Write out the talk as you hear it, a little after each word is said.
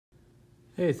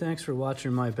Hey, thanks for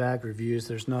watching my bag reviews.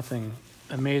 There's nothing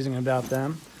amazing about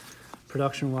them.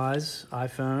 Production-wise,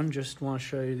 iPhone, just want to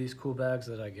show you these cool bags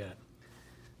that I get.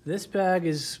 This bag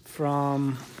is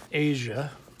from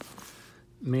Asia,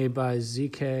 made by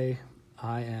Zkin,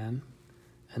 and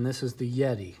this is the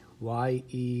Yeti,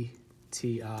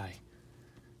 Y-E-T-I.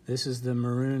 This is the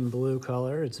maroon blue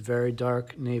color. It's very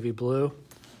dark navy blue,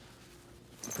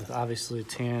 with obviously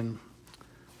tan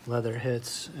leather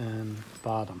hits and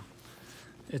bottom.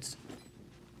 It's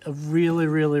a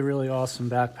really awesome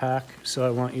backpack, so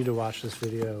I want you to watch this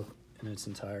video in its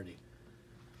entirety.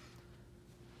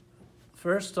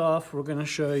 First off, we're going to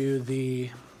show you the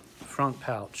front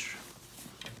pouch.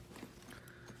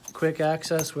 Quick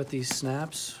access with these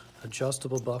snaps,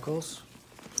 adjustable buckles.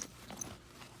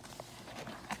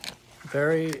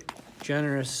 Very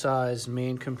generous size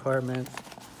main compartment,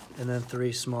 and then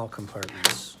 3 small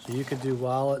compartments. So you could do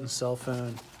wallet and cell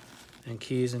phone and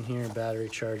keys in here, battery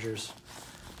chargers.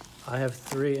 I have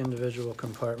 3 individual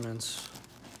compartments,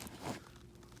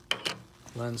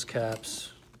 lens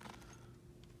caps,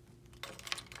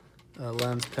 a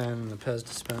lens pen and a Pez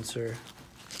dispenser,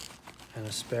 and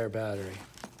a spare battery.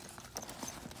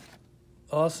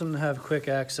 Awesome to have quick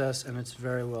access, and it's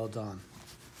very well done.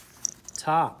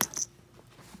 Top.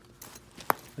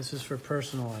 This is for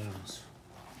personal items.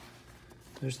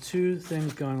 There's 2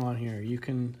 things going on here. You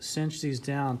can cinch these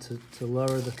down to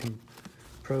lower the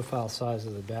profile size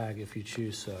of the bag if you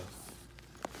choose so.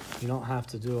 You don't have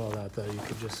to do all that though. You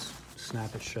could just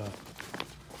snap it shut.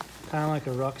 Kind of like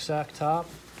a rucksack top.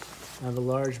 I have a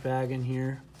large bag in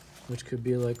here, which could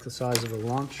be like the size of a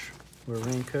lunch or a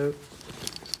raincoat.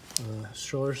 A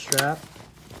shoulder strap.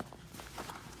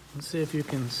 Let's see if you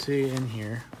can see in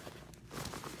here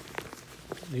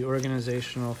the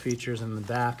organizational features in the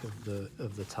back of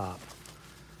the top.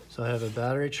 So I have a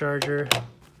battery charger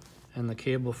and the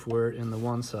cable for it in the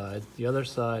one side. The other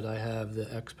side I have the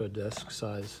Expo disc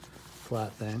size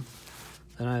flat thing.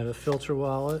 Then I have a filter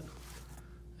wallet,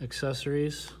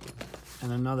 accessories,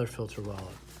 and another filter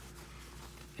wallet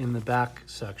in the back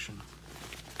section.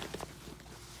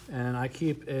 And I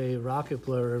keep a rocket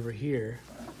blower over here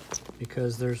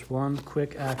because there's one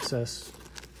quick access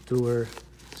door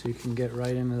so you can get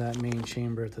right into that main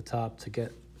chamber at the top to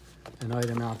get an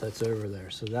item out that's over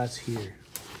there. So that's here.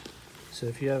 So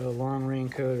if you have a long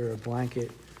raincoat or a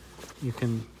blanket, you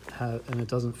can have, and it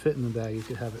doesn't fit in the bag, you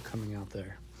could have it coming out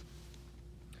there.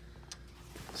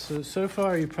 So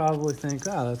far you probably think,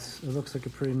 oh, it looks like a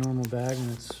pretty normal bag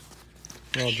and it's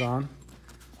well done.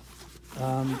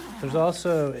 There's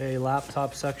also a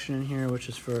laptop section in here, which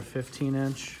is for a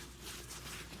 15-inch.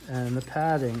 And the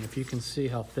padding, if you can see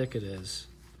how thick it is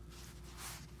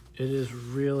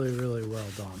really well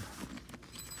done.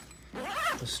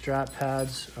 The strap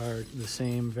pads are the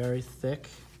same, very thick,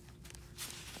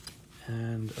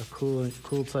 and a cool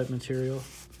type material.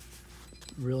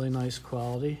 Really nice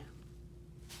quality.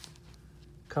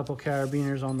 Couple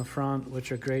carabiners on the front,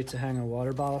 which are great to hang a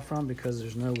water bottle from because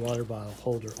there's no water bottle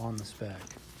holder on this bag.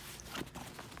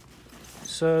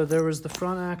 So there was the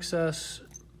front access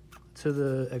to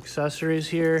the accessories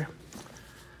here,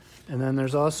 and then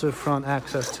there's also front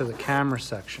access to the camera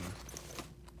section.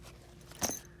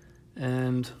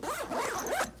 And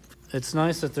it's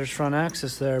nice that there's front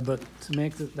access there, but to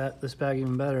make this bag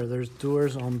even better, there's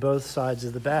doors on both sides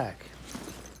of the bag,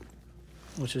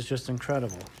 which is just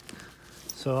incredible.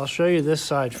 So I'll show you this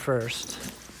side first.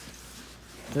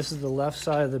 This is the left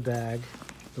side of the bag,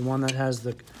 the one that has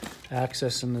the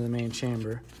access into the main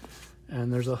chamber.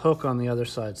 And there's a hook on the other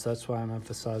side, so that's why I'm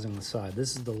emphasizing the side.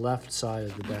 This is the left side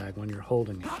of the bag when you're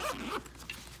holding it.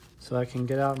 So I can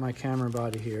get out my camera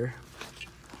body here.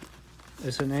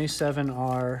 It's an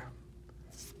A7R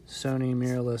Sony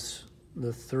mirrorless,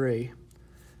 the 3,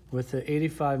 with the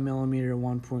 85mm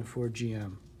 1.4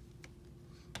 GM.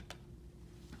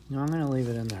 Now I'm gonna leave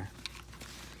it in there.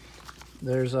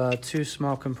 There's 2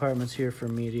 small compartments here for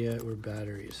media or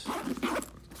batteries.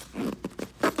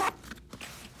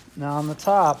 Now on the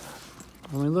top,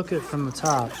 when we look at it from the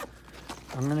top,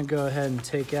 I'm gonna go ahead and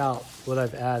take out what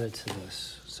I've added to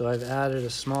this. So I've added a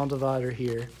small divider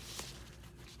here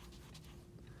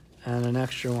and an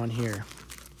extra one here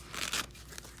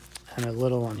and a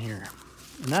little one here.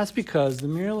 And that's because the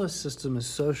mirrorless system is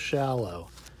so shallow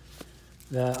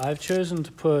that I've chosen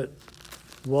to put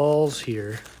walls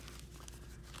here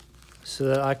so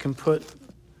that I can put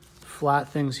flat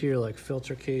things here like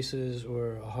filter cases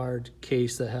or a hard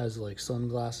case that has like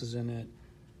sunglasses in it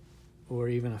or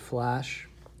even a flash.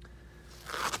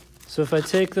 So if I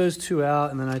take those 2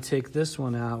 out and then I take this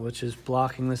one out, which is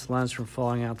blocking this lens from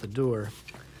falling out the door,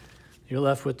 you're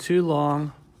left with 2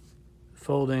 long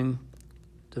folding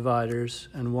dividers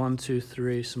and 1, 2,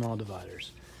 3 small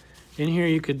dividers. In here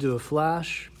you could do a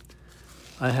flash.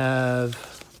 I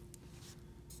have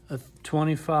a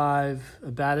 25,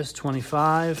 a Batis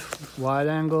 25 wide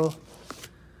angle,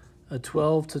 a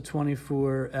 12 to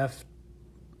 24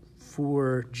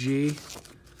 f4G,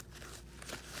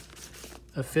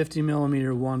 a 50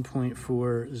 millimeter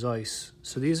 1.4 Zeiss.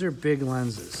 So these are big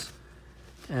lenses.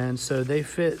 And so they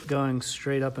fit going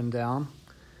straight up and down.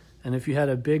 And if you had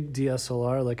a big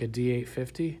DSLR like a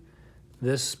D850,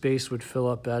 this space would fill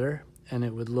up better and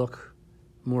it would look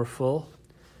more full.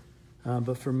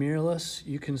 But for mirrorless,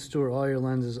 you can store all your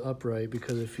lenses upright,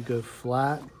 because if you go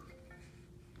flat,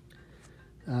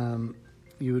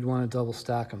 you would want to double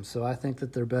stack them. So I think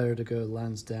that they're better to go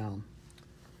lens down.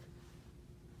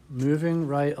 Moving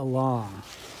right along.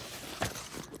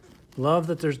 Love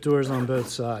that there's doors on both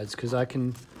sides, because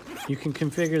you can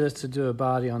configure this to do a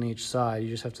body on each side. You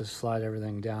just have to slide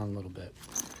everything down a little bit.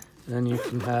 And then you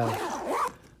can have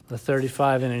a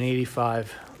 35 and an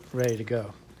 85 ready to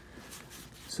go.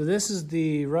 So this is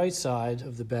the right side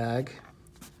of the bag,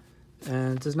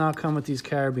 and it does not come with these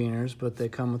carabiners, but they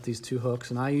come with these two hooks,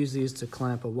 and I use these to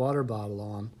clamp a water bottle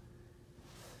on,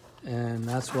 and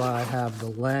that's why I have the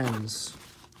lens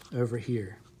over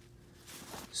here,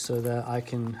 so that I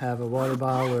can have a water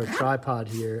bottle or a tripod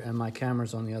here and my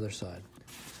camera's on the other side.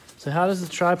 So how does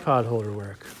the tripod holder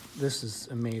work? This is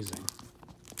amazing.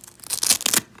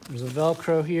 There's a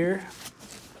Velcro here,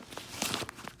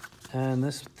 and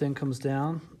this thing comes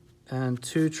down, and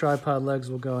two tripod legs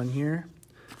will go in here,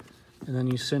 and then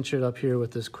you cinch it up here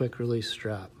with this quick release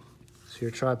strap. So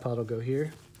your tripod will go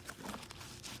here.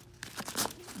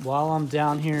 While I'm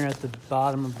down here at the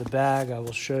bottom of the bag, I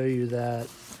will show you that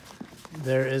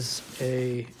there is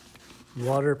a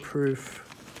waterproof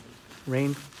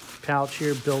rain pouch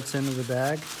here built into the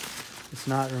bag. It's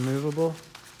not removable.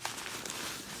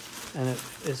 And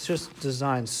it's just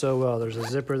designed so well. There's a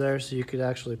zipper there, so you could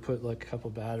actually put like a couple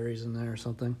batteries in there or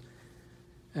something.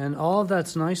 And all of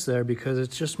that's nice there because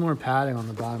it's just more padding on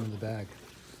the bottom of the bag.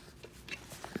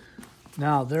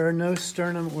 Now, there are no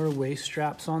sternum or waist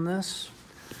straps on this,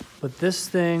 but this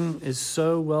thing is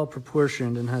so well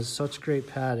proportioned and has such great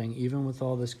padding, even with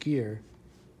all this gear.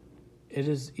 It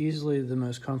is easily the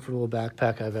most comfortable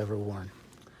backpack I've ever worn.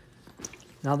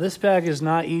 Now, this bag is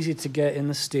not easy to get in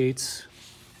the States.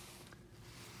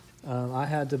 I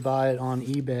had to buy it on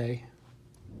eBay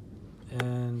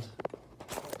and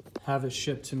have it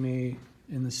shipped to me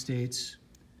in the States.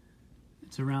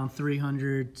 It's around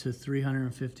 300 to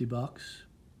 350 bucks.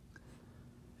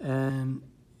 And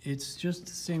it's just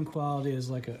the same quality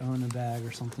as like an Ona bag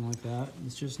or something like that.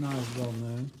 It's just not as well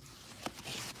known.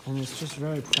 And it's just a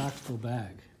very practical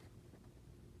bag.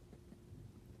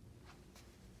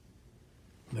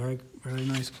 Very, very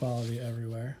nice quality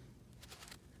everywhere.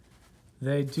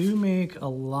 They do make a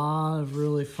lot of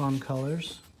really fun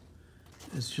colors.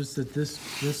 It's just that this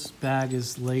bag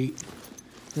is late.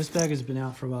 This bag has been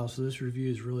out for a while, so this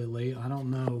review is really late. I don't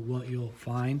know what you'll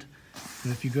find, but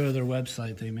if you go to their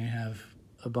website, they may have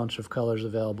a bunch of colors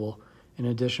available in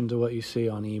addition to what you see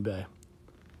on eBay.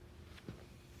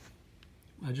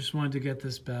 I just wanted to get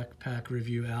this backpack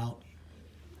review out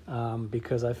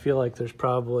because I feel like there's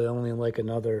probably only like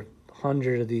another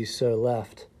 100 of these so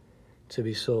left to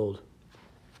be sold.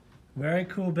 Very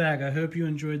cool bag. I hope you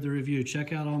enjoyed the review.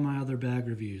 Check out all my other bag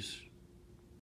reviews.